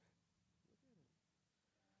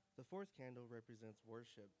The fourth candle represents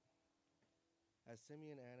worship. As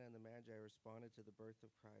Simeon, Anna, and the Magi responded to the birth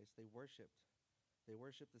of Christ, they worshiped. They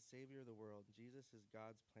worshiped the Savior of the world. Jesus is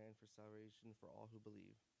God's plan for salvation for all who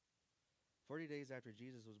believe. 40 days after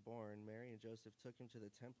Jesus was born, Mary and Joseph took him to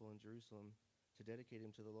the temple in Jerusalem to dedicate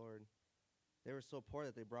him to the Lord. They were so poor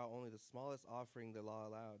that they brought only the smallest offering the law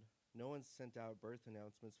allowed. No one sent out birth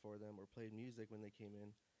announcements for them or played music when they came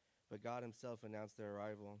in, but God himself announced their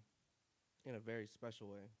arrival in a very special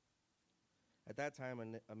way. At that time,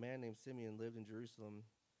 a man named Simeon lived in Jerusalem.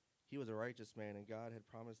 He was a righteous man, and God had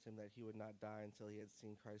promised him that he would not die until he had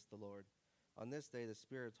seen Christ the Lord. On this day, the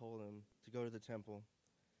Spirit told him to go to the temple.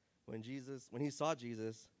 When he saw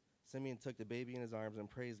Jesus, Simeon took the baby in his arms and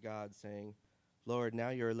praised God, saying, "Lord, now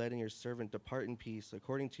you are letting your servant depart in peace,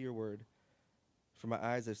 according to your word. For my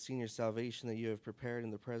eyes have seen your salvation that you have prepared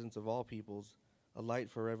in the presence of all peoples, a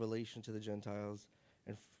light for revelation to the Gentiles,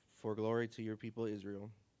 and for glory to your people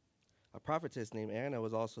Israel." A prophetess named Anna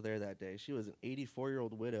was also there that day. She was an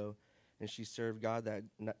 84-year-old widow, and she served God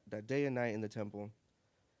that day and night in the temple.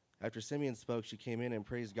 After Simeon spoke, she came in and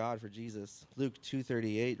praised God for Jesus. Luke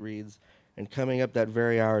 2:38 reads, "And coming up that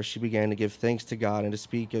very hour, she began to give thanks to God and to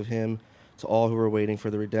speak of him to all who were waiting for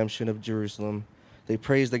the redemption of Jerusalem. They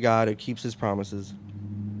praised the God who keeps his promises."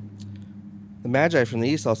 The Magi from the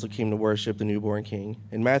east also came to worship the newborn king.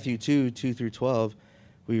 In Matthew 2:2-12,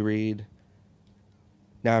 we read,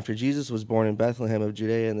 "Now after Jesus was born in Bethlehem of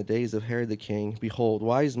Judea in the days of Herod the king, behold,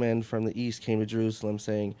 wise men from the east came to Jerusalem,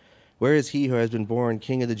 saying, 'Where is he who has been born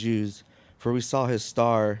King of the Jews? For we saw his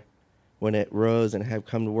star when it rose and have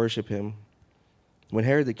come to worship him.' When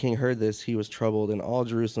Herod the king heard this, he was troubled, and all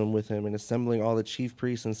Jerusalem with him. And assembling all the chief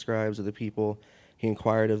priests and scribes of the people, he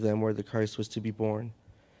inquired of them where the Christ was to be born.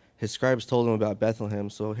 His scribes told him about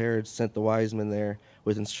Bethlehem, so Herod sent the wise men there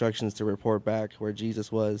with instructions to report back where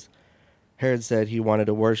Jesus was. Herod said he wanted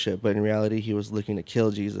to worship, but in reality he was looking to kill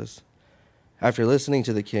Jesus. After listening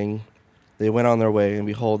to the king, they went on their way, and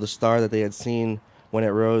behold, the star that they had seen when it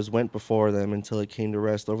rose went before them until it came to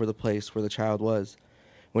rest over the place where the child was.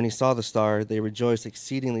 When he saw the star, they rejoiced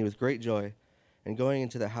exceedingly with great joy. And going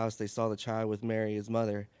into the house, they saw the child with Mary, his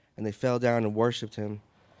mother, and they fell down and worshipped him.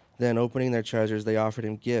 Then, opening their treasures, they offered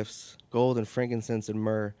him gifts, gold and frankincense and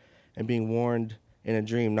myrrh, and being warned in a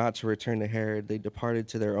dream not to return to Herod, they departed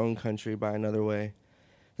to their own country by another way.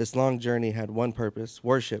 This long journey had one purpose,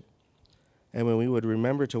 worship. And when we would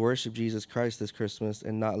remember to worship Jesus Christ this Christmas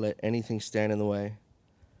and not let anything stand in the way.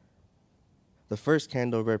 The first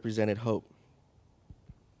candle represented hope.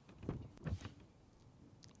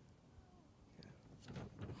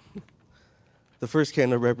 The first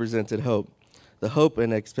candle represented hope, the hope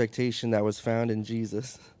and expectation that was found in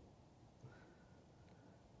Jesus.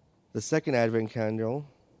 The second Advent candle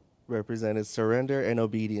represented surrender and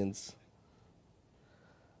obedience.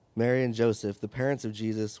 Mary and Joseph, the parents of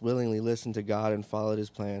Jesus, willingly listened to God and followed his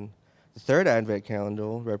plan. The third Advent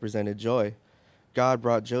candle represented joy. God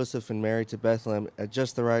brought Joseph and Mary to Bethlehem at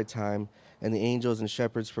just the right time, and the angels and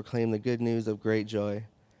shepherds proclaimed the good news of great joy.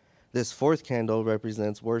 This fourth candle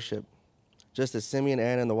represents worship. Just as Simeon,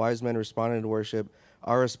 Anna, and the wise men responded to worship,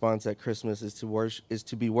 our response at Christmas is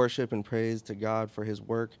to be worship and praise to God for his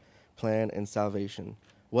work, plan, and salvation.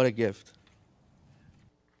 What a gift.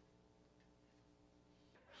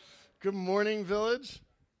 Good morning, Village.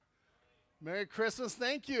 Merry Christmas.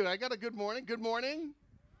 Thank you. I got a good morning. Good morning.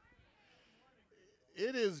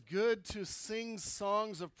 It is good to sing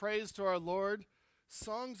songs of praise to our Lord,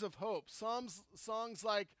 songs of hope, songs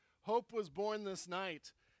like "Hope was born this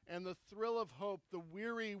night," and "The thrill of hope, the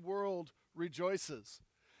weary world rejoices."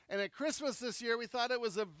 And at Christmas this year, we thought it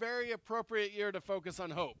was a very appropriate year to focus on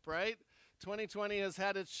hope, right? 2020 has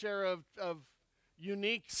had its share of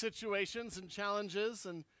unique situations and challenges,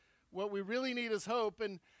 and what we really need is hope.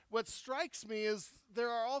 And what strikes me is there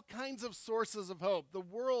are all kinds of sources of hope. The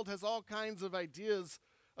world has all kinds of ideas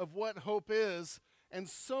of what hope is, and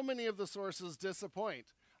so many of the sources disappoint.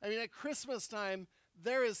 I mean, at Christmas time,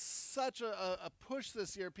 there is such a push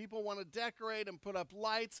this year. People want to decorate and put up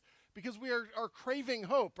lights because we are craving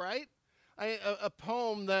hope, right? A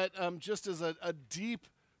poem that just is a deep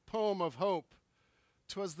poem of hope.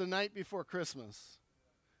 "'Twas the night before Christmas,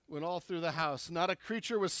 when all through the house not a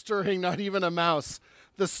creature was stirring, not even a mouse.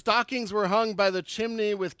 The stockings were hung by the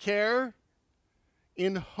chimney with care,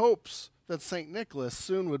 in hopes that St. Nicholas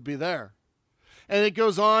soon would be there." And it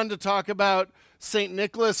goes on to talk about St.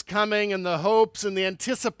 Nicholas coming and the hopes and the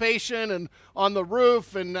anticipation and on the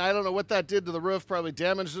roof. And I don't know what that did to the roof, probably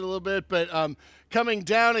damaged it a little bit, but coming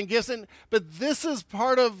down and gifts. But this is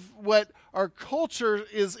part of what our culture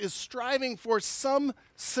is striving for, some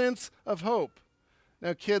sense of hope.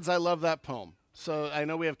 Now, kids, I love that poem. So I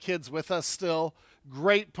know we have kids with us still.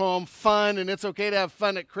 Great poem, fun, and it's okay to have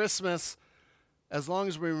fun at Christmas as long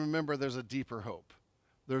as we remember there's a deeper hope.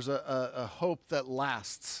 There's a hope that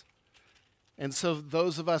lasts. And so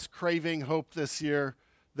those of us craving hope this year,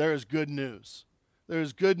 there is good news.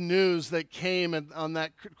 There's good news that came on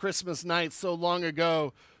that Christmas night so long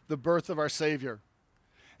ago, the birth of our Savior.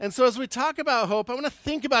 And so as we talk about hope, I want to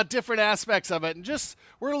think about different aspects of it. And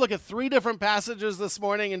we're going to look at 3 different passages this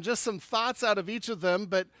morning and just some thoughts out of each of them.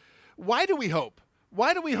 But why do we hope?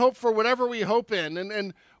 Why do we hope for whatever we hope in?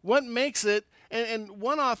 And what makes it? And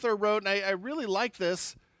one author wrote, and I really like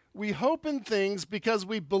this, we hope in things because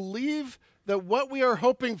we believe that what we are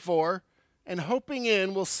hoping for and hoping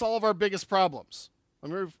in will solve our biggest problems.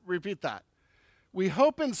 Let me repeat that. We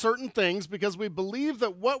hope in certain things because we believe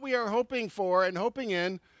that what we are hoping for and hoping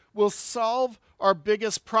in will solve our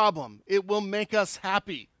biggest problem. It will make us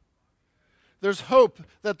happy. There's hope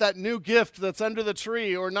that that new gift that's under the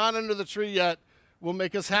tree or not under the tree yet will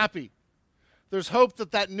make us happy. There's hope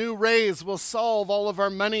that that new raise will solve all of our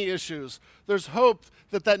money issues. There's hope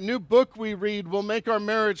that that new book we read will make our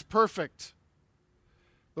marriage perfect.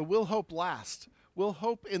 But will hope last? We'll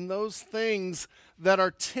hope in those things that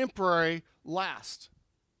are temporary last.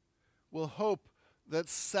 We'll hope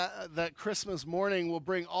that Christmas morning will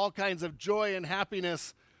bring all kinds of joy and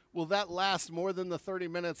happiness. Will that last more than the 30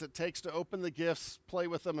 minutes it takes to open the gifts, play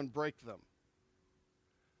with them, and break them?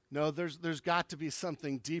 No, there's got to be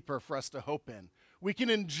something deeper for us to hope in. We can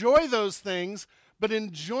enjoy those things, but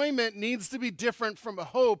enjoyment needs to be different from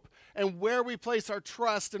hope, and where we place our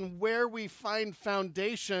trust and where we find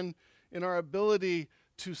foundation in our ability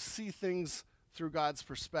to see things through God's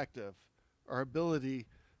perspective, our ability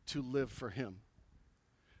to live for Him.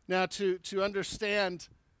 Now, to understand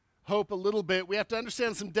hope a little bit, we have to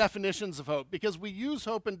understand some definitions of hope, because we use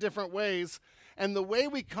hope in different ways, and the way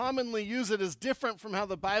we commonly use it is different from how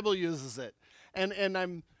the Bible uses it. And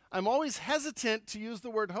I'm always hesitant to use the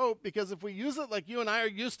word hope, because if we use it like you and I are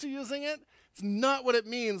used to using it, it's not what it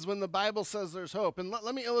means when the Bible says there's hope. And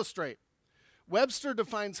let me illustrate. Webster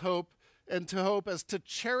defines hope as to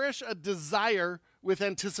cherish a desire with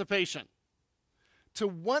anticipation, to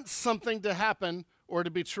want something to happen or to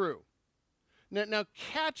be true. Now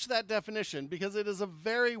catch that definition, because it is a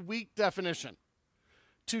very weak definition.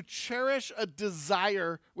 To cherish a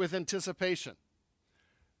desire with anticipation.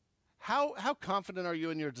 How confident are you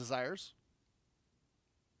in your desires?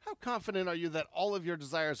 How confident are you that all of your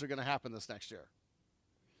desires are going to happen this next year?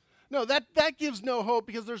 No, that gives no hope,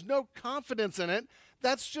 because there's no confidence in it.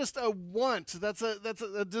 That's just a want. That's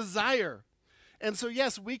a desire. And so,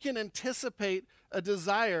 yes, we can anticipate a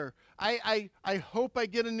desire. I hope I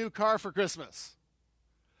get a new car for Christmas.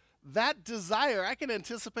 That desire, I can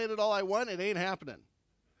anticipate it all I want. It ain't happening.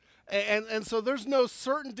 And so there's no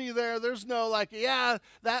certainty there. There's no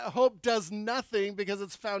that hope does nothing because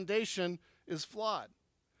its foundation is flawed.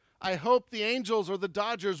 I hope the Angels or the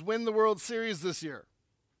Dodgers win the World Series this year.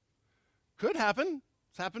 Could happen.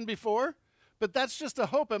 It's happened before. But that's just a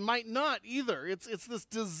hope. It might not either. It's this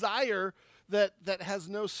desire that has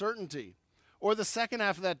no certainty. Or the second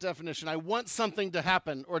half of that definition, I want something to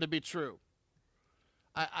happen or to be true.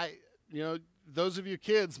 Those of you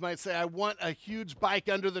kids might say, I want a huge bike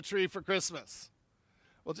under the tree for Christmas.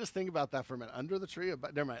 Well, just think about that for a minute. Under the tree?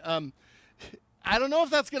 Never mind. I don't know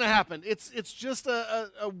if that's going to happen. It's just a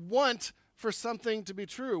want for something to be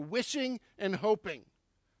true. Wishing and hoping.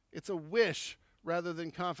 It's a wish rather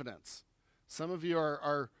than confidence. Some of you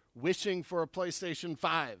are wishing for a PlayStation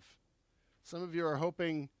 5. Some of you are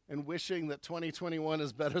hoping and wishing that 2021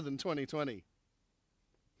 is better than 2020.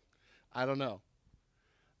 I don't know.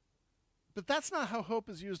 But that's not how hope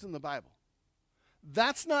is used in the Bible.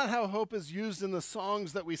 That's not how hope is used in the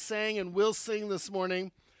songs that we sang and will sing this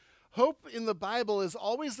morning. Hope in the Bible is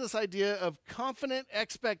always this idea of confident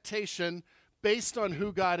expectation based on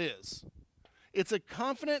who God is. It's a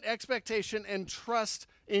confident expectation and trust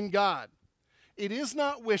in God. It is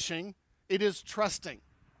not wishing, it is trusting.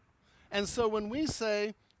 And so when we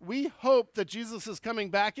say we hope that Jesus is coming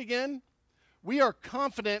back again, we are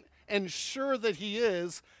confident and sure that He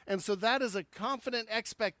is, and so that is a confident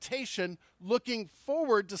expectation looking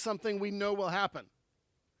forward to something we know will happen.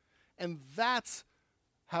 And that's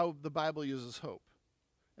how the Bible uses hope.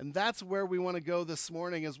 And that's where we want to go this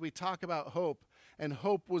morning as we talk about hope. And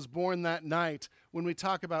hope was born that night when we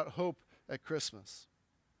talk about hope at Christmas.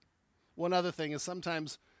 One other thing is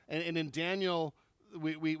sometimes, and in Daniel,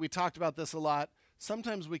 we talked about this a lot,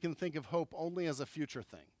 sometimes we can think of hope only as a future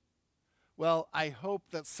thing. Well, I hope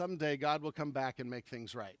that someday God will come back and make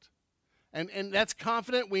things right. And that's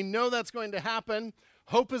confident. We know that's going to happen.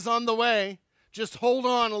 Hope is on the way. Just hold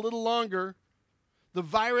on a little longer. The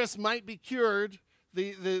virus might be cured.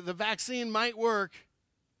 The vaccine might work.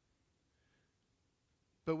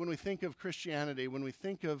 But when we think of Christianity, when we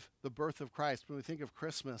think of the birth of Christ, when we think of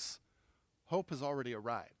Christmas, hope has already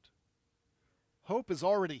arrived. Hope is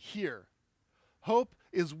already here. Hope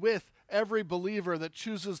is with every believer that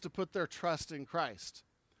chooses to put their trust in Christ.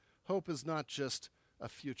 Hope is not just a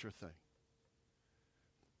future thing.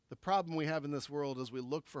 The problem we have in this world is we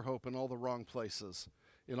look for hope in all the wrong places,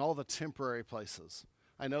 in all the temporary places.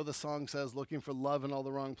 I know the song says looking for love in all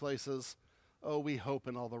the wrong places. Oh, we hope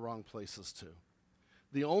in all the wrong places too.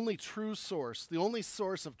 The only true source, the only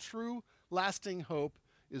source of true lasting hope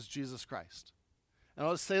is Jesus Christ. And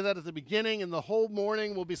I'll say that at the beginning, and the whole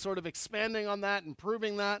morning we'll be sort of expanding on that and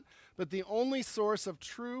proving that. But the only source of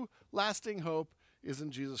true lasting hope is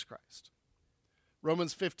in Jesus Christ.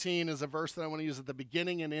 Romans 15 is a verse that I want to use at the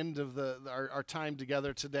beginning and end of our time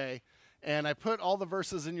together today. And I put all the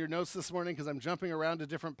verses in your notes this morning because I'm jumping around to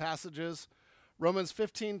different passages. Romans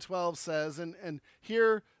 15:12 says, and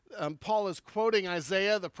here Paul is quoting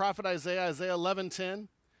Isaiah, the prophet Isaiah, Isaiah 11:10.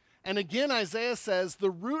 And again, Isaiah says,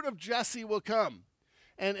 the root of Jesse will come.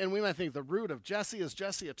 And we might think the root of Jesse, is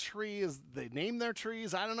Jesse a tree? Is they name their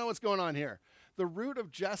trees? I don't know what's going on here. The root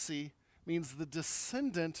of Jesse means the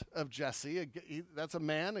descendant of Jesse. That's a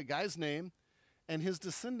man, a guy's name. And his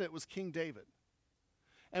descendant was King David.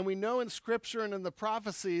 And we know in Scripture and in the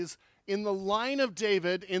prophecies, in the line of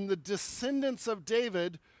David, in the descendants of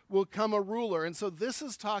David, will come a ruler. And so this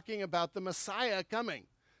is talking about the Messiah coming.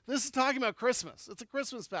 This is talking about Christmas. It's a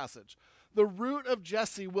Christmas passage. The root of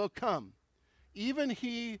Jesse will come. Even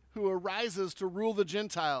he who arises to rule the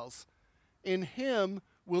Gentiles. In him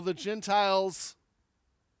will the Gentiles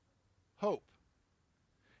hope.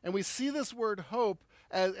 And we see this word hope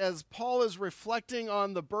as Paul is reflecting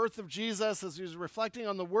on the birth of Jesus, as he's reflecting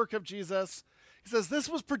on the work of Jesus. He says, this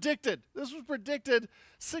was predicted. This was predicted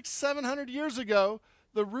 600-700 years ago.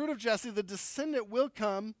 The root of Jesse, the descendant, will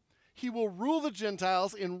come. He will rule the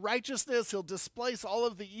Gentiles in righteousness. He'll displace all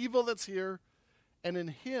of the evil that's here. And in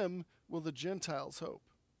him will the Gentiles hope.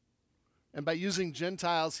 And by using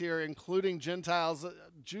Gentiles here, including Gentiles,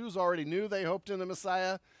 Jews already knew they hoped in the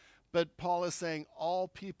Messiah. But Paul is saying all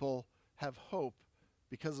people have hope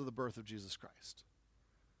because of the birth of Jesus Christ.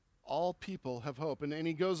 All people have hope. And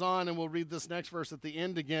he goes on, and we'll read this next verse at the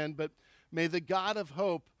end again. But may the God of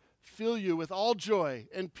hope fill you with all joy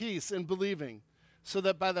and peace in believing, so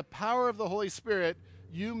that by the power of the Holy Spirit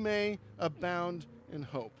you may abound in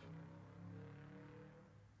hope.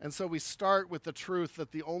 And so we start with the truth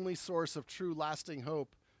that the only source of true lasting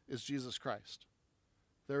hope is Jesus Christ.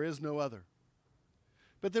 There is no other.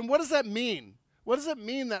 But then what does that mean? What does it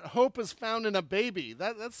mean that hope is found in a baby?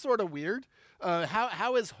 That's sort of weird.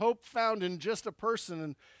 How is hope found in just a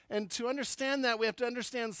person? And to understand that, we have to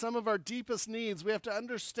understand some of our deepest needs. We have to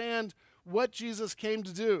understand what Jesus came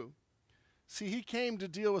to do. See, he came to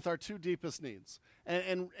deal with our two deepest needs.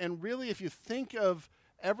 And really, if you think of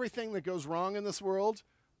everything that goes wrong in this world,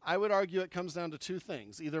 I would argue it comes down to two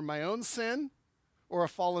things. Either my own sin or a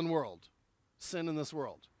fallen world. Sin in this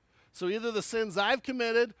world. So either the sins I've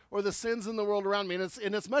committed or the sins in the world around me.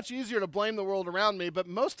 And it's much easier to blame the world around me, but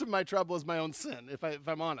most of my trouble is my own sin, if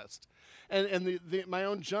I'm honest. And my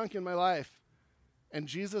own junk in my life. And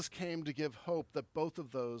Jesus came to give hope that both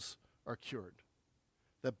of those are cured.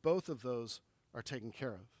 That both of those are taken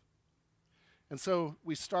care of. And so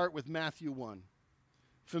we start with Matthew 1.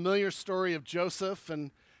 Familiar story of Joseph,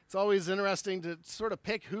 and it's always interesting to sort of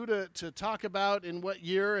pick who to talk about in what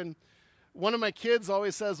year. And one of my kids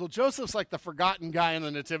always says, well, Joseph's like the forgotten guy in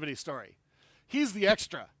the nativity story. He's the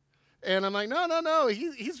extra. And I'm like, no,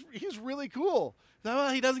 he's really cool. No,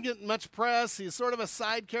 he doesn't get much press. He's sort of a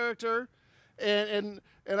side character. And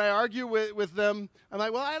I argue with them. I'm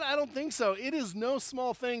like, well, I don't think so. It is no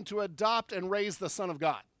small thing to adopt and raise the Son of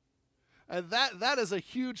God. And that is a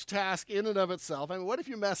huge task in and of itself. I mean, what if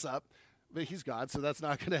you mess up? But he's God, so that's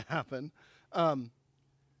not going to happen.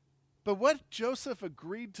 But what Joseph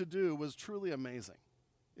agreed to do was truly amazing,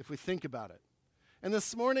 if we think about it. And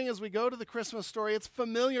this morning, as we go to the Christmas story, it's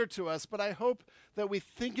familiar to us, but I hope that we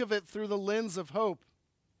think of it through the lens of hope.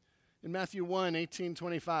 In Matthew 1,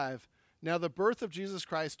 18-25, now the birth of Jesus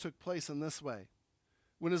Christ took place in this way.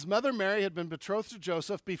 When his mother Mary had been betrothed to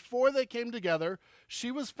Joseph, before they came together, she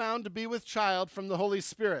was found to be with child from the Holy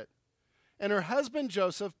Spirit. And her husband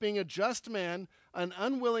Joseph, being a just man and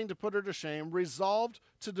unwilling to put her to shame, resolved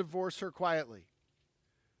to divorce her quietly.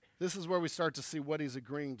 This is where we start to see what he's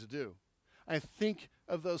agreeing to do. I think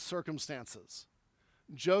of those circumstances.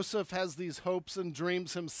 Joseph has these hopes and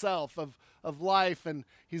dreams himself of life, and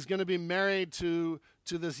he's going to be married to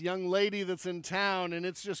this young lady that's in town, and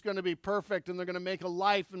it's just going to be perfect, and they're going to make a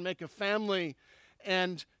life and make a family.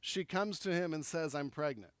 And she comes to him and says, I'm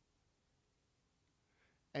pregnant.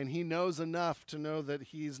 And he knows enough to know that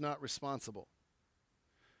he's not responsible.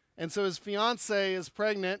 And so his fiancée is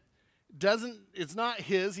pregnant. It's not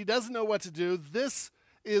his. He doesn't know what to do. This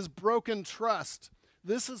is broken trust.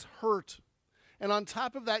 This is hurt. And on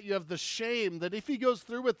top of that, you have the shame that if he goes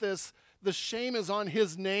through with this, the shame is on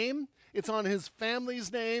his name, it's on his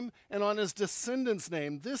family's name, and on his descendants'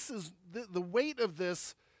 name. This is the weight of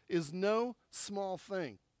this is no small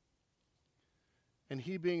thing. And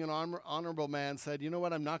he, being an honorable man, said, you know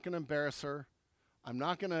what, I'm not going to embarrass her. I'm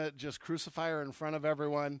not going to just crucify her in front of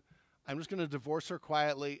everyone. I'm just going to divorce her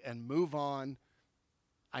quietly and move on.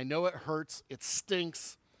 I know it hurts, it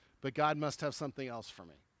stinks, but God must have something else for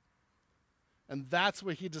me. And that's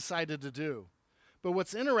what he decided to do. But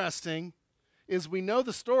what's interesting is we know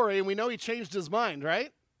the story and we know he changed his mind,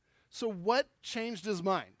 right? So what changed his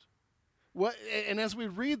mind? And as we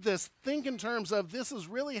read this, think in terms of this is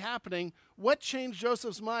really happening. What changed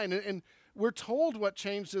Joseph's mind? And we're told what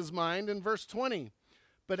changed his mind in verse 20.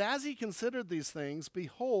 But as he considered these things,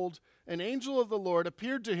 behold, an angel of the Lord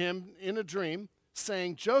appeared to him in a dream,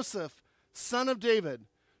 saying, Joseph, son of David,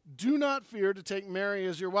 do not fear to take Mary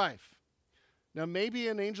as your wife. Now, maybe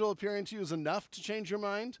an angel appearing to you is enough to change your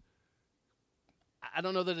mind. I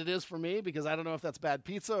don't know that it is for me, because I don't know if that's bad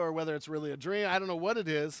pizza or whether it's really a dream. I don't know what it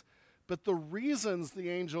is. But the reasons the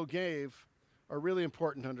angel gave are really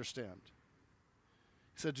important to understand.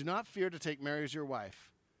 He said, do not fear to take Mary as your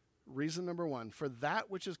wife. Reason number one, for that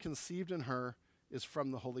which is conceived in her is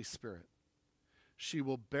from the Holy Spirit. She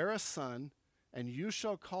will bear a son, and you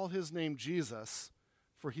shall call his name Jesus,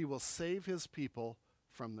 for he will save his people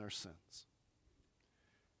from their sins.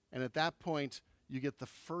 And at that point, you get the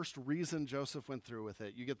first reason Joseph went through with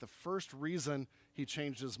it. You get the first reason he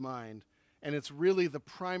changed his mind. And it's really the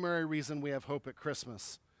primary reason we have hope at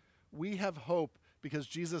Christmas. We have hope because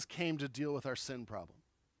Jesus came to deal with our sin problem.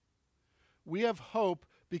 We have hope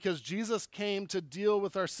because Jesus came to deal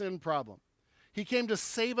with our sin problem. He came to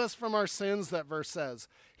save us from our sins, that verse says.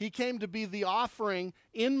 He came to be the offering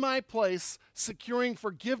in my place, securing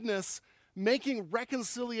forgiveness, making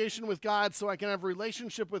reconciliation with God so I can have a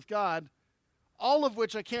relationship with God, all of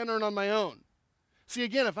which I can't earn on my own. See,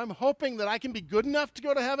 again, if I'm hoping that I can be good enough to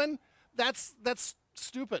go to heaven, that's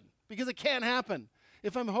stupid, because it can't happen.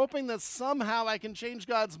 If I'm hoping that somehow I can change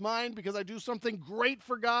God's mind because I do something great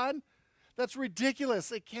for God, that's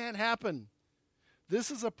ridiculous. It can't happen.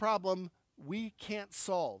 This is a problem we can't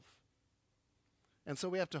solve. And so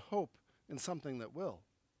we have to hope in something that will.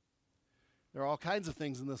 There are all kinds of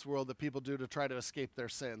things in this world that people do to try to escape their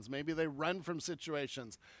sins. Maybe they run from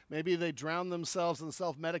situations. Maybe they drown themselves and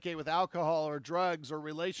self-medicate with alcohol or drugs or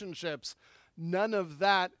relationships. None of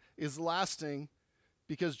that is lasting,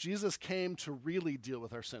 because Jesus came to really deal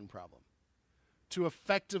with our sin problem, to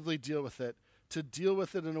effectively deal with it, to deal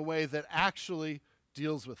with it in a way that actually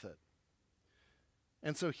deals with it.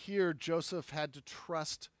 And so here, Joseph had to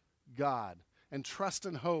trust God. And trust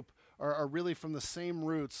and hope are really from the same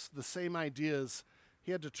roots, the same ideas.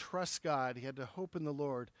 He had to trust God. He had to hope in the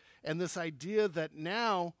Lord. And this idea that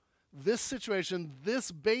now, this situation,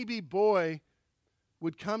 this baby boy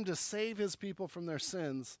would come to save his people from their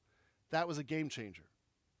sins, that was a game changer.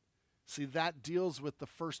 See, that deals with the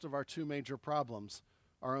first of our two major problems,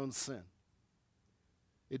 our own sin.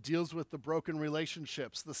 It deals with the broken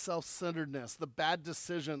relationships, the self-centeredness, the bad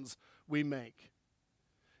decisions we make.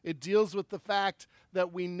 It deals with the fact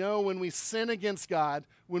that we know when we sin against God,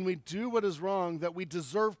 when we do what is wrong, that we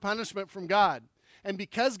deserve punishment from God. And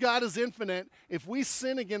because God is infinite, if we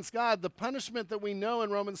sin against God, the punishment that we know in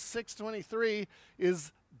Romans 6:23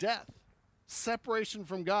 is death, separation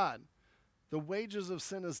from God. The wages of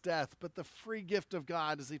sin is death, but the free gift of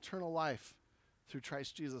God is eternal life through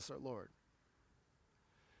Christ Jesus our Lord.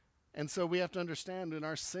 And so we have to understand in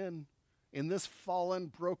our sin, in this fallen,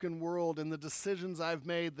 broken world, in the decisions I've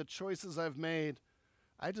made, the choices I've made,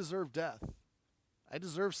 I deserve death. I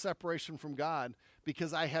deserve separation from God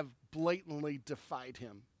because I have blatantly defied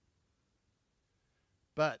him.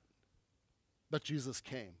 But Jesus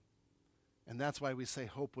came. And that's why we say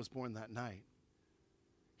hope was born that night.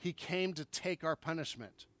 He came to take our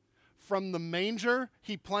punishment. From the manger,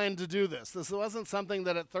 he planned to do this. This wasn't something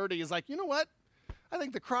that at 30 he's like, you know what? I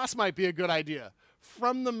think the cross might be a good idea.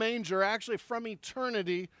 From the manger, actually from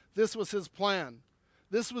eternity, this was his plan.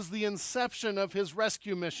 This was the inception of his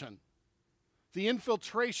rescue mission, the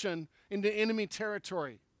infiltration into enemy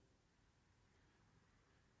territory.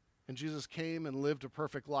 And Jesus came and lived a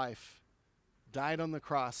perfect life, died on the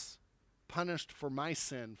cross, punished for my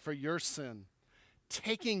sin, for your sin,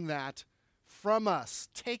 taking that from us,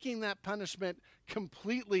 taking that punishment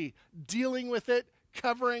completely, dealing with it,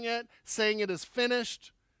 covering it, saying it is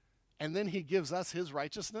finished, and then he gives us his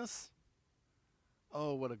righteousness.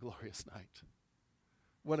 Oh, what a glorious night.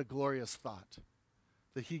 What a glorious thought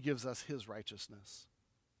that he gives us his righteousness.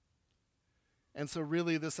 And so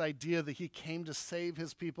really this idea that he came to save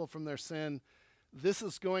his people from their sin, this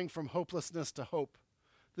is going from hopelessness to hope.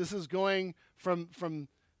 This is going from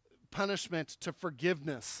punishment to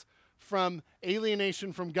forgiveness, from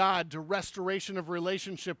alienation from God to restoration of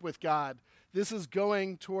relationship with God. This is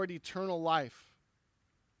going toward eternal life.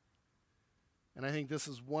 And I think this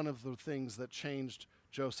is one of the things that changed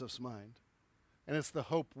Joseph's mind. And it's the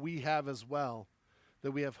hope we have as well,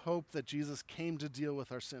 that we have hope that Jesus came to deal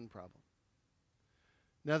with our sin problem.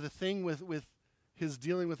 Now, the thing with his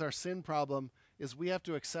dealing with our sin problem is we have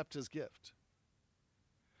to accept his gift.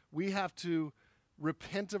 We have to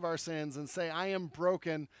repent of our sins and say, I am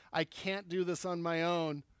broken. I can't do this on my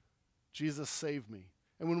own. Jesus, save me.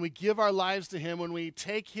 And when we give our lives to him, when we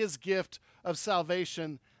take his gift of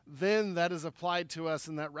salvation, then that is applied to us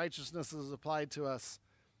and that righteousness is applied to us.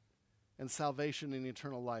 And salvation and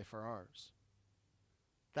eternal life are ours.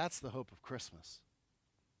 That's the hope of Christmas.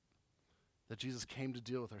 That Jesus came to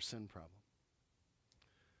deal with our sin problem.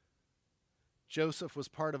 Joseph was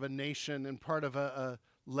part of a nation and part of a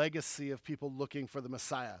legacy of people looking for the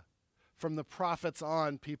Messiah. From the prophets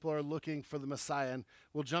on, people are looking for the Messiah. And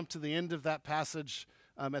we'll jump to the end of that passage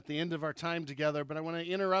at the end of our time together. But I want to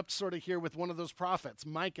interrupt sort of here with one of those prophets,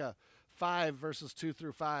 Micah 5, verses 2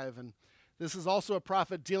 through 5. And this is also a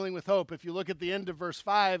prophet dealing with hope. If you look at the end of verse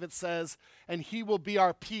 5, it says, and he will be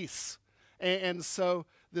our peace. And so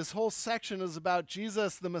this whole section is about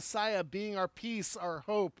Jesus, the Messiah, being our peace, our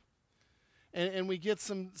hope. And we get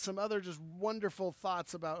some other just wonderful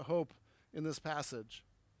thoughts about hope in this passage.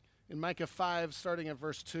 In Micah 5, starting at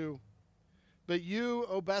verse 2, but you,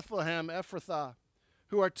 O Bethlehem Ephrathah,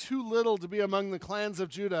 who are too little to be among the clans of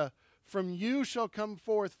Judah, from you shall come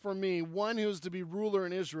forth for me one who is to be ruler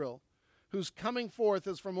in Israel, whose coming forth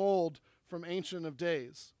is from old, from ancient of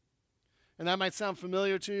days. And that might sound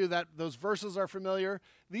familiar to you, that those verses are familiar.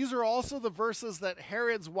 These are also the verses that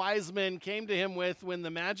Herod's wise men came to him with when the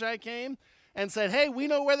Magi came and said, hey, we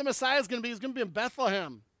know where the Messiah is going to be. He's going to be in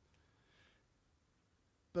Bethlehem.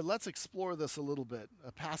 But let's explore this a little bit,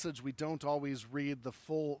 a passage we don't always read the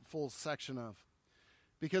full section of.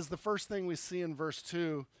 Because the first thing we see in verse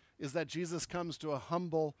 2 is that Jesus comes to a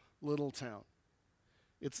humble little town.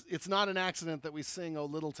 It's not an accident that we sing, O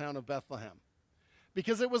Little Town of Bethlehem.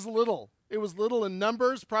 Because it was little. It was little in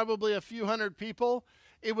numbers, probably a few hundred people.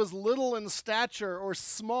 It was little in stature or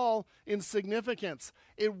small in significance.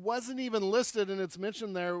 It wasn't even listed, and it's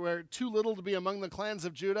mentioned there, where too little to be among the clans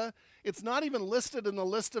of Judah. It's not even listed in the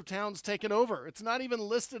list of towns taken over. It's not even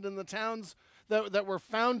listed in the towns that were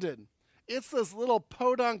founded. It's this little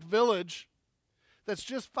podunk village that's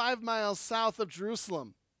just 5 miles south of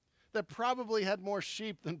Jerusalem that probably had more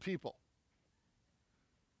sheep than people.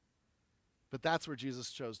 But that's where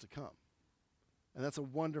Jesus chose to come. And that's a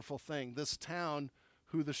wonderful thing. This town,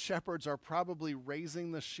 who the shepherds are probably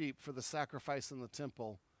raising the sheep for the sacrifice in the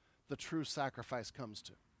temple, the true sacrifice comes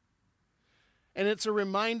to. And it's a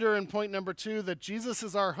reminder in point number 2 that Jesus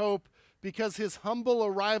is our hope because his humble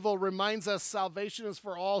arrival reminds us salvation is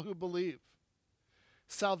for all who believe.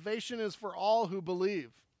 Salvation is for all who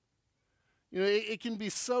believe. You know, it can be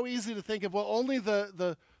so easy to think of, well, only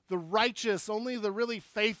the righteous, only the really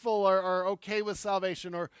faithful are okay with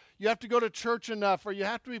salvation, or you have to go to church enough, or you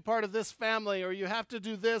have to be part of this family, or you have to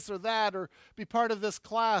do this or that, or be part of this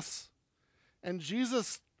class. And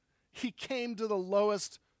Jesus, he came to the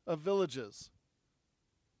lowest of villages.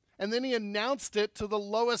 And then he announced it to the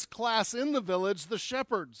lowest class in the village, the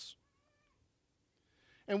shepherds.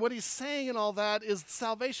 And what he's saying in all that is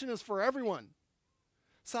salvation is for everyone.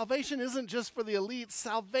 Salvation isn't just for the elite.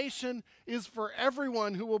 Salvation is for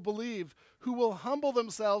everyone who will believe, who will humble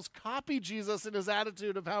themselves, copy Jesus in his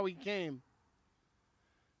attitude of how he came.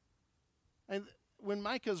 And when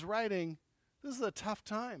Micah's writing, this is a tough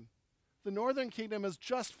time. The northern kingdom has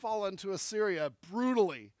just fallen to Assyria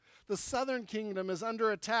brutally. The southern kingdom is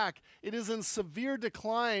under attack. It is in severe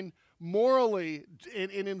decline morally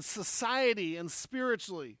and in society and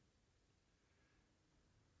spiritually.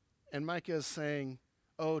 And Micah is saying,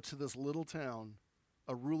 oh, to this little town,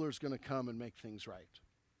 a ruler's going to come and make things right.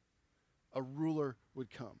 A ruler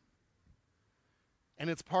would come. And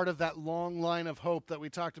it's part of that long line of hope that we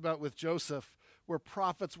talked about with Joseph, where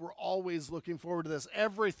prophets were always looking forward to this.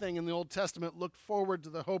 Everything in the Old Testament looked forward to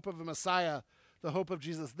the hope of a Messiah, the hope of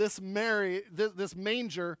Jesus. This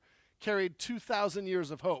manger carried 2,000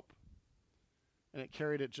 years of hope, and it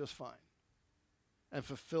carried it just fine and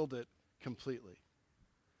fulfilled it completely.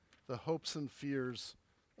 The hopes and fears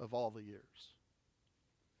of all the years.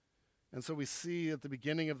 And so we see at the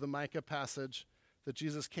beginning of the Micah passage that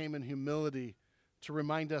Jesus came in humility to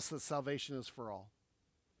remind us that salvation is for all.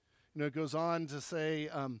 It goes on to say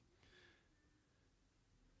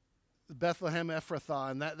Bethlehem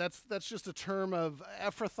Ephrathah, and that's just a term of,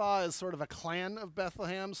 Ephrathah is sort of a clan of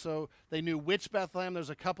Bethlehem, so they knew which Bethlehem. There's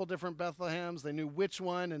a couple different Bethlehems. They knew which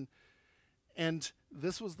one, and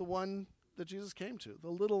this was the one that Jesus came to, the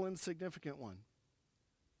little insignificant one.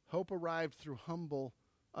 Hope arrived through humble,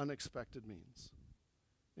 unexpected means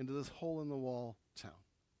into this hole-in-the-wall town.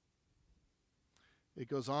 It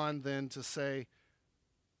goes on then to say,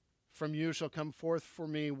 from you shall come forth for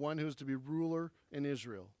me one who is to be ruler in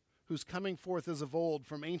Israel, whose coming forth is of old,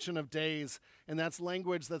 from Ancient of Days. And that's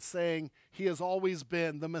language that's saying he has always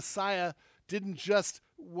been. The Messiah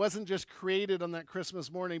wasn't just created on that Christmas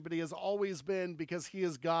morning, but he has always been, because he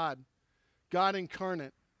is God, God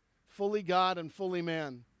incarnate, fully God and fully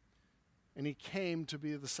man. And he came to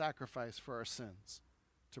be the sacrifice for our sins,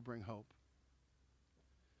 to bring hope.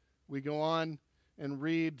 We go on and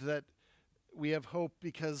read that we have hope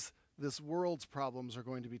because this world's problems are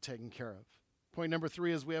going to be taken care of. Point number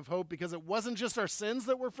 3 is we have hope because it wasn't just our sins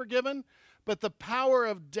that were forgiven, but the power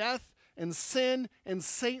of death and sin and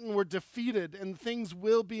Satan were defeated, and things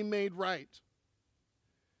will be made right.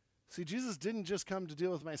 See, Jesus didn't just come to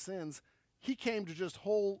deal with my sins. He came to just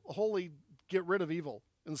wholly get rid of evil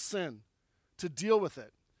and sin, to deal with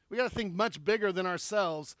it. We got to think much bigger than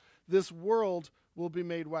ourselves. This world will be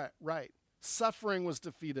made right. Suffering was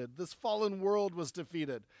defeated. This fallen world was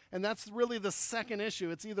defeated. And that's really the second issue.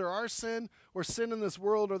 It's either our sin or sin in this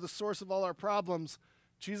world or the source of all our problems.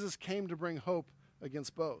 Jesus came to bring hope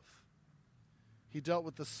against both. He dealt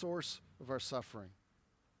with the source of our suffering.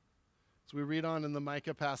 As we read on in the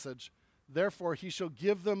Micah passage, therefore he shall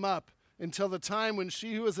give them up until the time when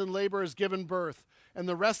she who is in labor is given birth, and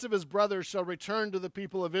the rest of his brothers shall return to the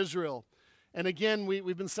people of Israel. And again,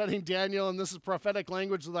 we've been studying Daniel, and this is prophetic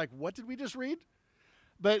language. Like, what did we just read?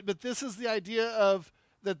 But this is the idea of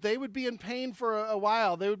that they would be in pain for a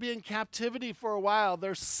while. They would be in captivity for a while.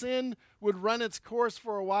 Their sin would run its course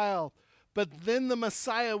for a while. But then the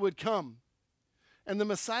Messiah would come. And the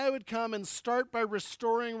Messiah would come and start by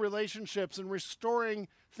restoring relationships and restoring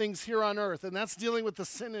things here on earth. And that's dealing with the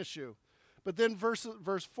sin issue. But then verse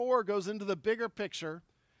 4 goes into the bigger picture.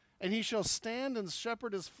 And he shall stand and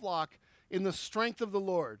shepherd his flock in the strength of the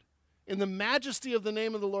Lord, in the majesty of the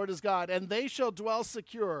name of the Lord his God, and they shall dwell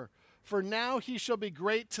secure, for now he shall be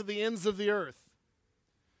great to the ends of the earth.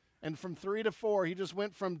 And from 3 to 4, he just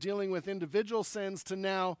went from dealing with individual sins to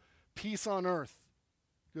now peace on earth,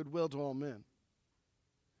 goodwill to all men.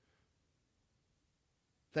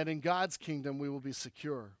 That in God's kingdom we will be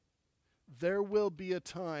secure. There will be a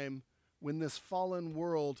time when this fallen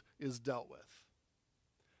world is dealt with.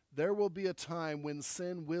 There will be a time when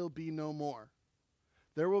sin will be no more.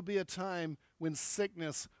 There will be a time when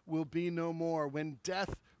sickness will be no more, when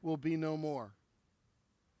death will be no more.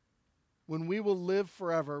 When we will live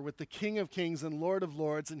forever with the King of Kings and Lord of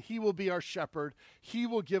Lords, and he will be our shepherd. He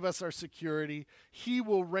will give us our security. He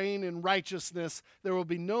will reign in righteousness. There will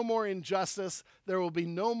be no more injustice. There will be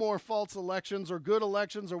no more false elections or good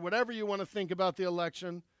elections or whatever you want to think about the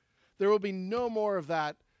election. There will be no more of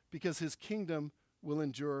that because his kingdom will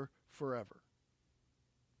endure forever.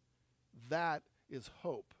 That is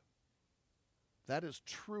hope. That is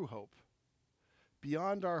true hope.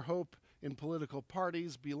 Beyond our hope in political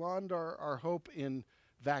parties, beyond our hope in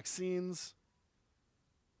vaccines.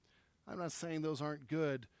 I'm not saying those aren't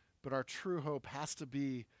good, but our true hope has to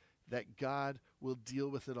be that God will deal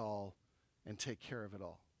with it all and take care of it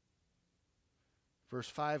all. Verse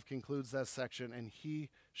 5 concludes that section, and he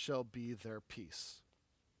shall be their peace.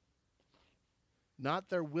 Not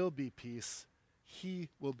there will be peace, he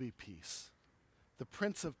will be peace. The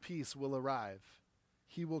Prince of Peace will arrive.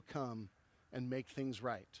 He will come and make things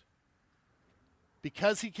right.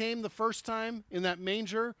 Because he came the first time in that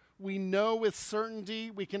manger, we know with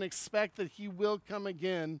certainty we can expect that he will come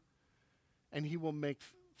again and he will make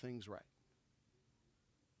things right.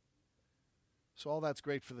 So all that's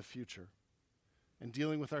great for the future. And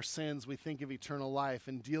dealing with our sins, we think of eternal life,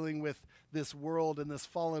 and dealing with this world and this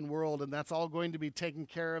fallen world, and that's all going to be taken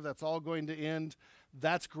care of. That's all going to end.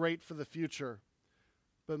 That's great for the future.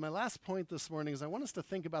 But my last point this morning is I want us to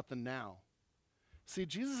think about the now. See,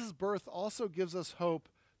 Jesus' birth also gives us hope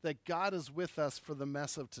that God is with us for the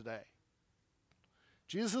mess of today.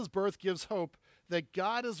 Jesus' birth gives hope that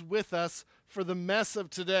God is with us for the mess of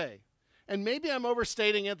today. And maybe I'm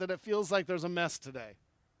overstating it, that it feels like there's a mess today.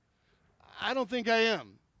 I don't think I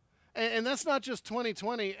am. And that's not just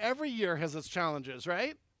 2020. Every year has its challenges,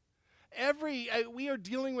 right? We are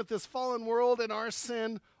dealing with this fallen world and our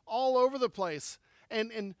sin all over the place.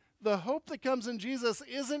 And the hope that comes in Jesus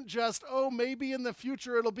isn't just, oh, maybe in the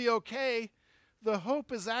future it'll be okay. The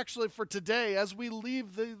hope is actually for today as we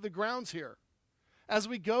leave the grounds here, as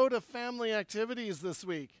we go to family activities this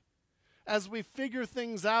week, as we figure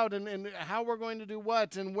things out and how we're going to do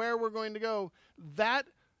what and where we're going to go. That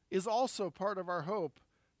is also part of our hope,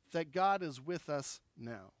 that God is with us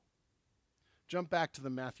now. Jump back to the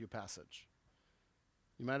Matthew passage.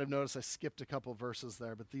 You might have noticed I skipped a couple verses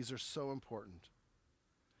there, but these are so important.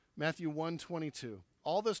 Matthew 1:22.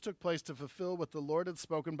 All this took place to fulfill what the Lord had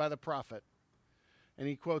spoken by the prophet. And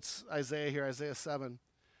he quotes Isaiah here, Isaiah 7.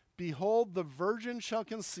 Behold, the virgin shall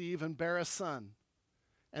conceive and bear a son,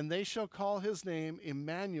 and they shall call his name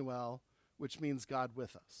Emmanuel, which means God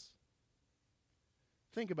with us.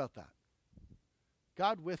 Think about that.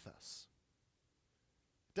 God with us.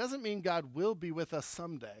 Doesn't mean God will be with us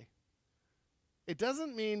someday. It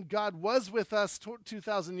doesn't mean God was with us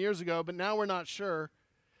 2,000 years ago, but now we're not sure.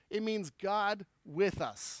 It means God with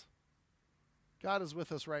us. God is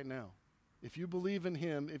with us right now. If you believe in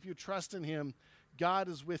him, if you trust in him, God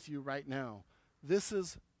is with you right now. This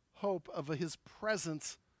is hope of his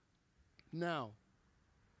presence now.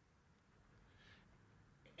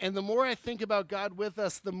 And the more I think about God with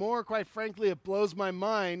us, the more, quite frankly, it blows my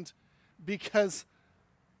mind, because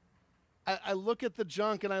I look at the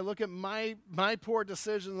junk and I look at my poor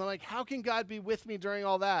decisions, and I'm like, how can God be with me during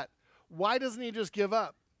all that? Why doesn't he just give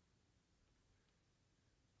up?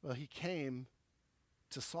 Well, he came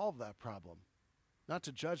to solve that problem, not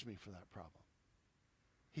to judge me for that problem.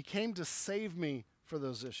 He came to save me for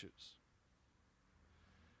those issues.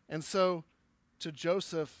 And so, to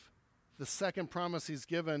Joseph, the second promise he's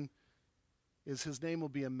given is his name will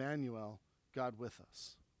be Emmanuel, God with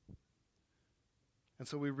us. And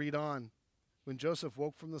so we read on. When Joseph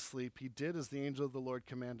woke from the sleep, he did as the angel of the Lord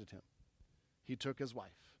commanded him. He took his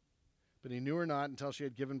wife, but he knew her not until she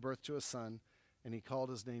had given birth to a son, and he called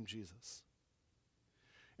his name Jesus.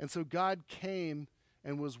 And so God came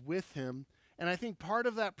and was with him. And I think part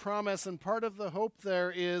of that promise and part of the hope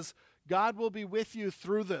there is God will be with you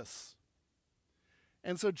through this.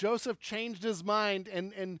 And so Joseph changed his mind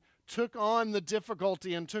and took on the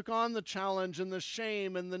difficulty and took on the challenge and the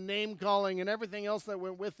shame and the name calling and everything else that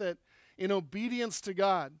went with it in obedience to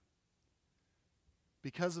God,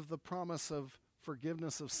 because of the promise of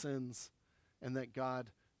forgiveness of sins and that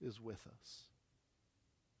God is with us.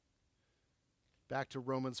 Back to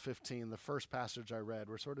Romans 15, the first passage I read.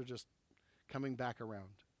 We're sort of just coming back around.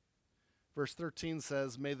 Verse 13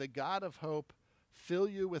 says, may the God of hope fill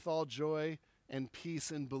you with all joy and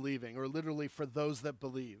peace in believing, or literally for those that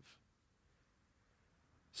believe,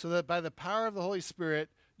 so that by the power of the Holy Spirit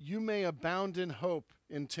you may abound in hope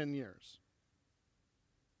in 10 years.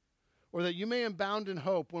 Or that you may abound in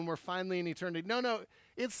hope when we're finally in eternity. No,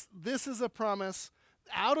 this is a promise.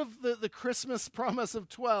 Out of the Christmas promise of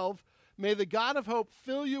 12, may the God of hope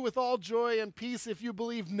fill you with all joy and peace if you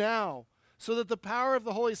believe now, so that the power of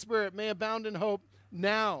the Holy Spirit may abound in hope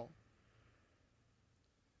now.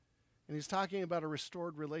 And he's talking about a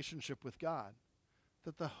restored relationship with God.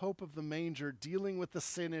 That the hope of the manger, dealing with the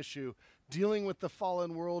sin issue, dealing with the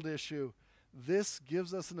fallen world issue, this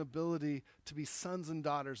gives us an ability to be sons and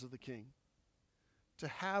daughters of the King, to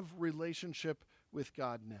have relationship with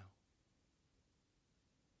God now.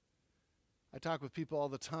 I talk with people all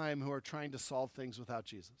the time who are trying to solve things without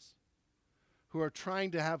Jesus, who are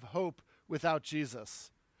trying to have hope without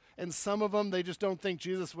Jesus. And some of them, they just don't think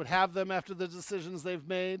Jesus would have them after the decisions they've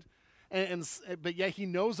made. But yet he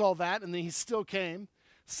knows all that, and then he still came.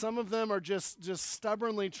 Some of them are just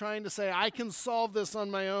stubbornly trying to say, I can solve this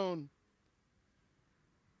on my own.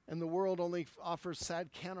 And the world only offers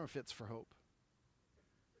sad counterfeits for hope.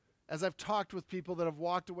 As I've talked with people that have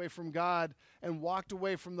walked away from God and walked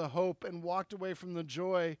away from the hope and walked away from the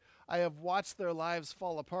joy, I have watched their lives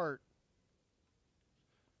fall apart.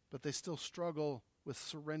 But they still struggle with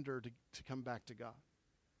surrender to come back to God.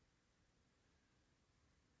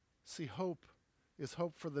 See, hope is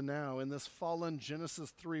hope for the now. In this fallen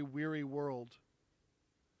Genesis 3 weary world,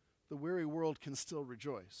 the weary world can still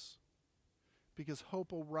rejoice, because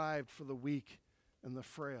hope arrived for the weak and the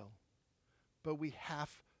frail. But we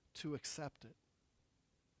have to accept it.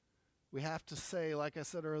 We have to say, like I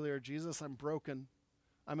said earlier, Jesus, I'm broken.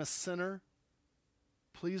 I'm a sinner.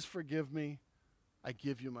 Please forgive me. I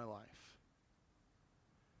give you my life.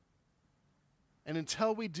 And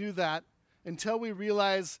until we do that, until we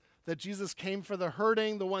realize that Jesus came for the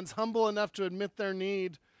hurting, the ones humble enough to admit their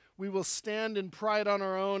need, we will stand in pride on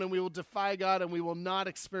our own and we will defy God and we will not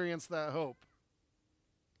experience that hope.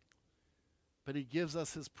 But he gives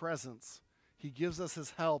us his presence. He gives us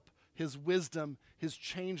his help, his wisdom, his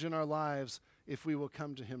change in our lives if we will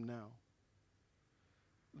come to him now.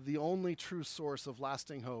 The only true source of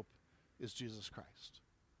lasting hope is Jesus Christ.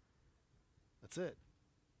 That's it.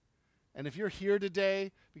 And if you're here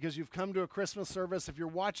today because you've come to a Christmas service, if you're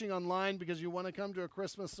watching online because you want to come to a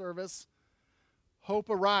Christmas service, hope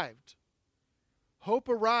arrived. Hope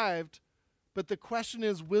arrived, but the question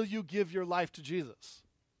is, will you give your life to Jesus?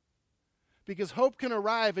 Because hope can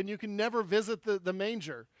arrive and you can never visit the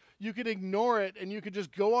manger. You could ignore it and you could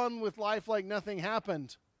just go on with life like nothing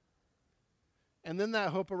happened. And then that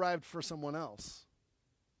hope arrived for someone else.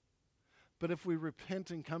 But if we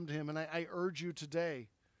repent and come to him, and I urge you today,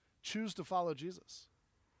 choose to follow Jesus.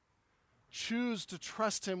 Choose to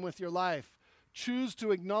trust him with your life. Choose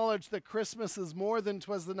to acknowledge that Christmas is more than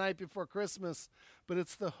 'twas the night before Christmas, but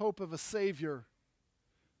it's the hope of a Savior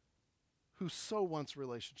who so wants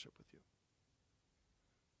relationship with you.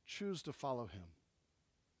 Choose to follow him,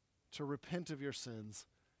 to repent of your sins,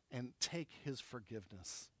 and take his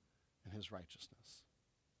forgiveness and his righteousness.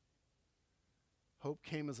 Hope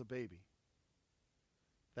came as a baby.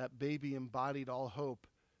 That baby embodied all hope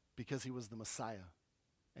because he was the Messiah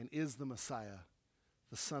and is the Messiah,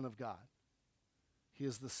 the Son of God. He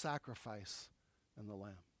is the sacrifice and the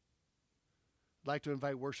Lamb. I'd like to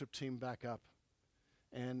invite worship team back up.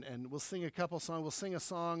 And we'll sing a couple songs. We'll sing a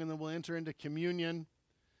song and then we'll enter into communion.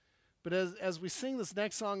 But as we sing this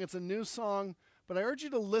next song, it's a new song, but I urge you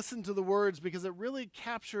to listen to the words because it really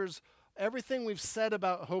captures everything we've said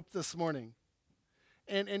about hope this morning.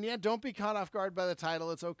 And yet, don't be caught off guard by the title.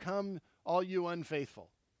 It's, "Oh, come, all you unfaithful."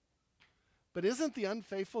 But isn't the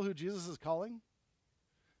unfaithful who Jesus is calling?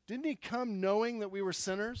 Didn't he come knowing that we were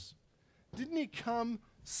sinners? Didn't he come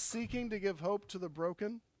seeking to give hope to the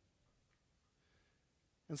broken?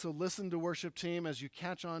 And so listen to worship team as you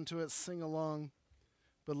catch on to it, sing along.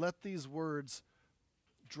 But let these words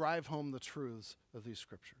drive home the truths of these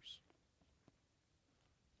scriptures.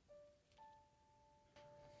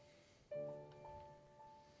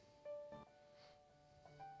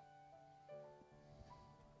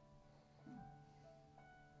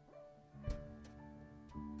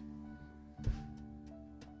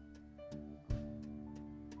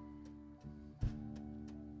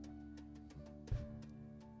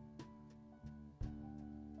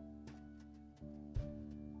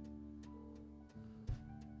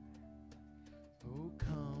 Oh,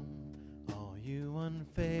 come, all you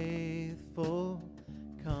unfaithful,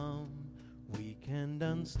 come, weak and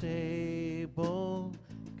unstable,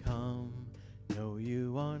 come, no,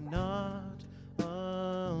 you are not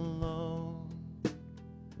alone.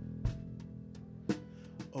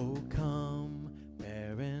 Oh, come,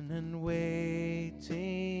 barren and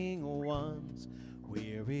waiting ones,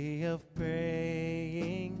 weary of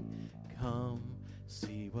praying, come,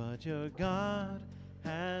 see what your God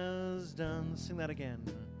has done. Sing that again.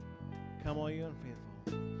 Come, all you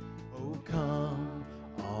unfaithful. Oh, come,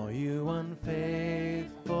 all you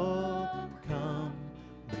unfaithful, come,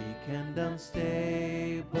 weak and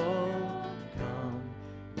unstable, come,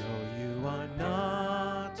 no, you are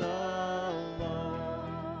not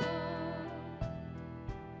alone.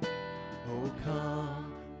 Oh,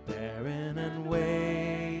 come, barren and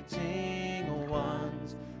waiting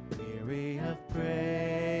ones, weary of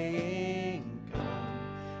praying, come,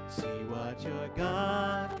 see what your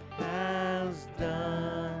God has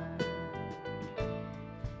done.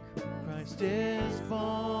 Christ is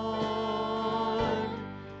born,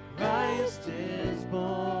 Christ is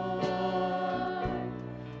born,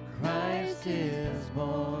 Christ is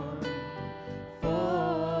born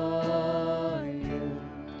for you.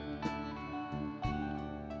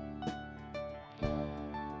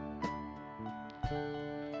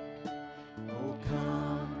 Oh,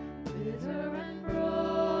 come, Bitter and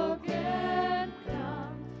broken,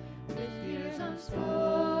 come, with fears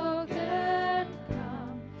unspoken,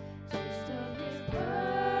 come, taste of his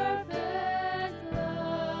perfect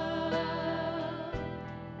love.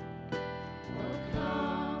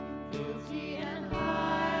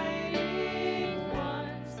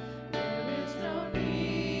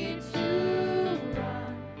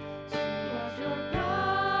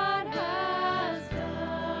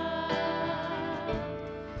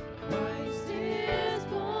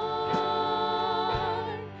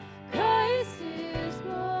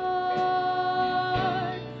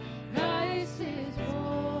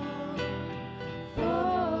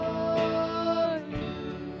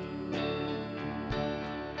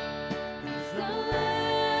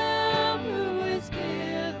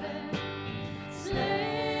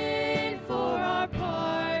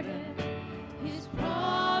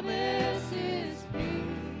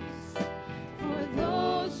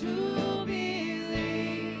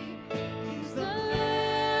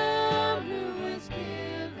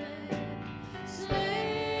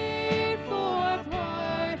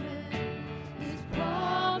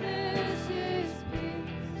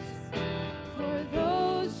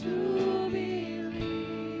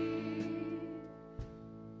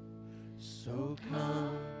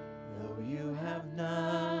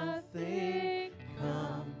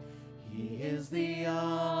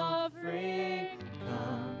 offering.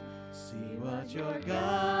 Come, see what your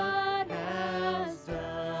God has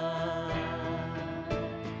done.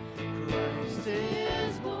 Christ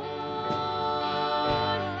is born.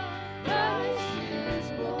 Christ is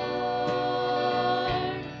born.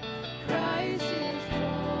 Christ is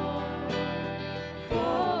born for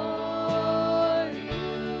you.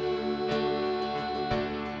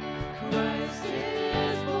 Christ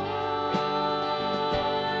is born.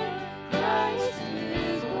 Christ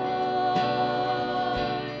is born.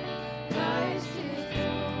 Christ is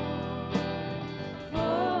born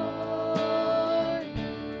for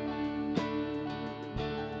you.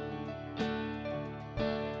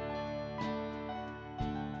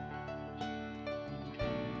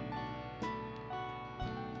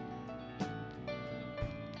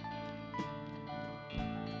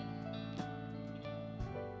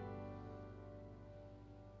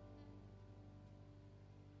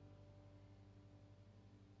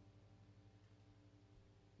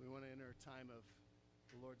 We want to enter a time of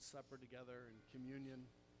the Lord's Supper together and communion.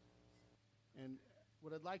 And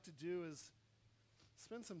what I'd like to do is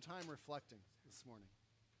spend some time reflecting this morning.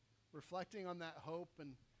 Reflecting on that hope.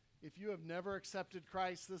 And if you have never accepted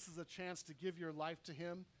Christ, this is a chance to give your life to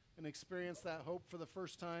Him and experience that hope for the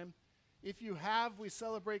first time. If you have, we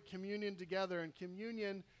celebrate communion together. And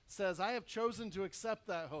communion says, I have chosen to accept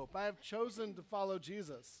that hope. I have chosen to follow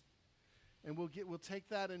Jesus. And we'll take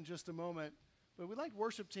that in just a moment. But we'd like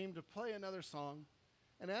worship team to play another song.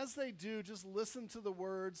 And as they do, just listen to the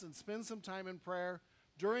words and spend some time in prayer.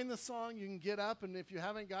 During the song, you can get up, and if you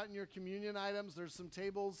haven't gotten your communion items, there's some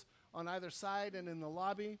tables on either side and in the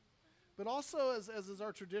lobby. But also, as is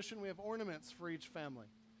our tradition, we have ornaments for each family.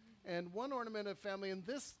 And one ornament of family, and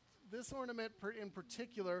this ornament in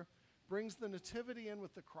particular brings the nativity in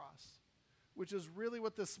with the cross, which is really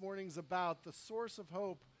what this morning's about. The source of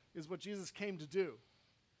hope is what Jesus came to do,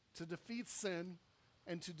 to defeat sin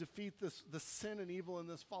and to defeat the sin and evil in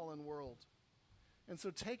this fallen world. And so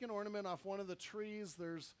take an ornament off one of the trees.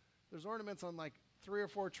 There's ornaments on like 3 or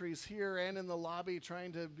 4 trees here and in the lobby,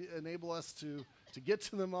 trying to enable us to get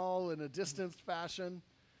to them all in a distanced fashion.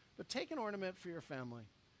 But take an ornament for your family.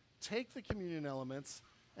 Take the communion elements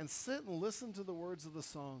and sit and listen to the words of the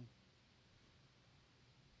song.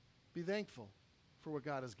 Be thankful for what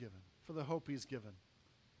God has given, for the hope He's given.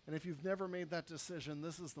 And if you've never made that decision,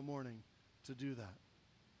 this is the morning to do that.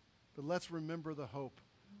 But let's remember the hope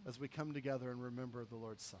as we come together and remember the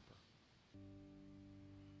Lord's Supper.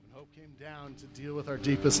 When hope came down to deal with our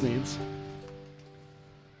deepest needs,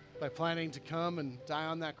 by planning to come and die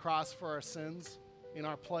on that cross for our sins in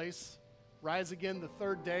our place, rise again the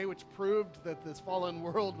third day, which proved that this fallen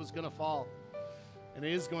world was going to fall and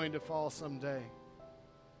is going to fall someday.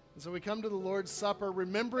 And so we come to the Lord's Supper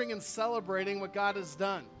remembering and celebrating what God has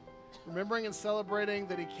done. Remembering and celebrating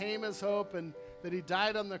that He came as hope and that He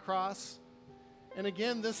died on the cross. And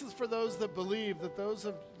again, this is for those that believe, that those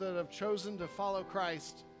that have chosen to follow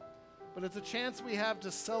Christ. But it's a chance we have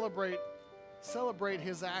to celebrate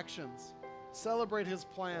His actions, celebrate His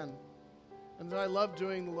plan. And I love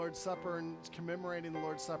doing the Lord's Supper and commemorating the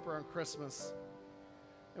Lord's Supper on Christmas.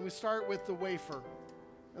 And we start with the wafer.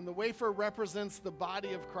 And the wafer represents the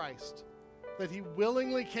body of Christ, that He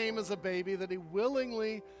willingly came as a baby, that He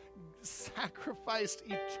willingly sacrificed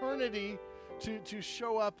eternity to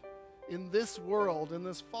show up in this world, in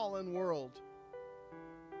this fallen world,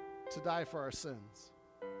 to die for our sins.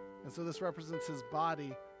 And so this represents His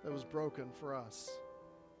body that was broken for us.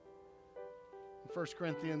 In 1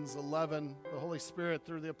 Corinthians 11, the Holy Spirit,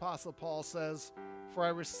 through the Apostle Paul, says, "For I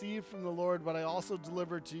received from the Lord what I also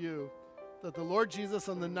delivered to you, that the Lord Jesus,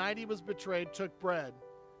 on the night He was betrayed, took bread.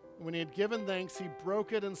 And when He had given thanks, He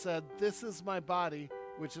broke it and said, 'This is my body,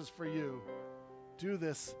 which is for you. Do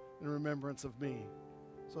this in remembrance of me.'"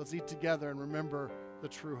 So let's eat together and remember the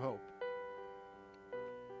true hope.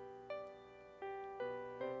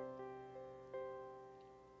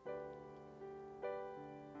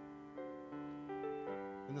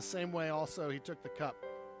 In the same way also He took the cup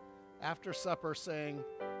after supper, saying,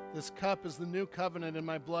 "This cup is the new covenant in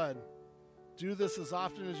my blood. Do this as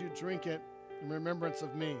often as you drink it in remembrance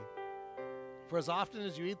of me. For as often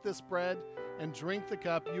as you eat this bread and drink the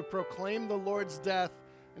cup, you proclaim the Lord's death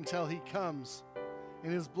until He comes."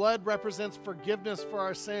 And His blood represents forgiveness for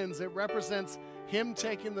our sins. It represents Him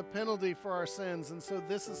taking the penalty for our sins. And so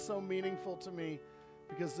this is so meaningful to me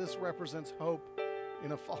because this represents hope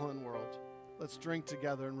in a fallen world. Let's drink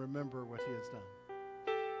together and remember what He has done.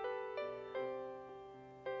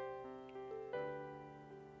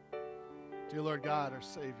 Dear Lord God, our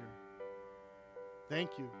Savior,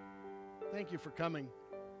 thank you. Thank you for coming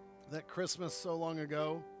that Christmas so long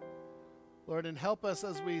ago. Lord, and help us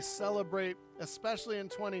as we celebrate, especially in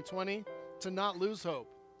 2020, to not lose hope,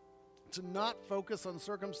 to not focus on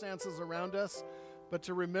circumstances around us, but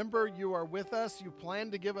to remember you are with us. You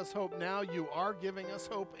plan to give us hope now. You are giving us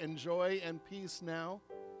hope and joy and peace now.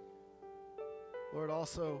 Lord,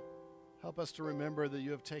 also help us to remember that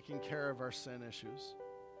you have taken care of our sin issues,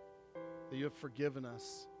 that you have forgiven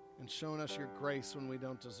us and shown us your grace when we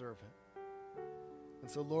don't deserve it. And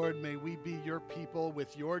so, Lord, may we be your people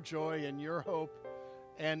with your joy and your hope,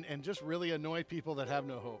 and just really annoy people that have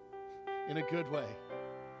no hope in a good way.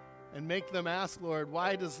 And make them ask, Lord,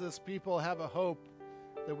 why does this people have a hope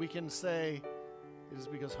that we can say it is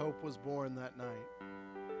because hope was born that night?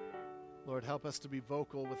 Lord, help us to be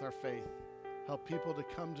vocal with our faith. Help people to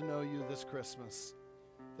come to know you this Christmas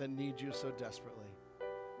that need you so desperately.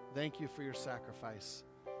 Thank you for your sacrifice.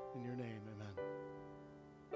 In your name, amen.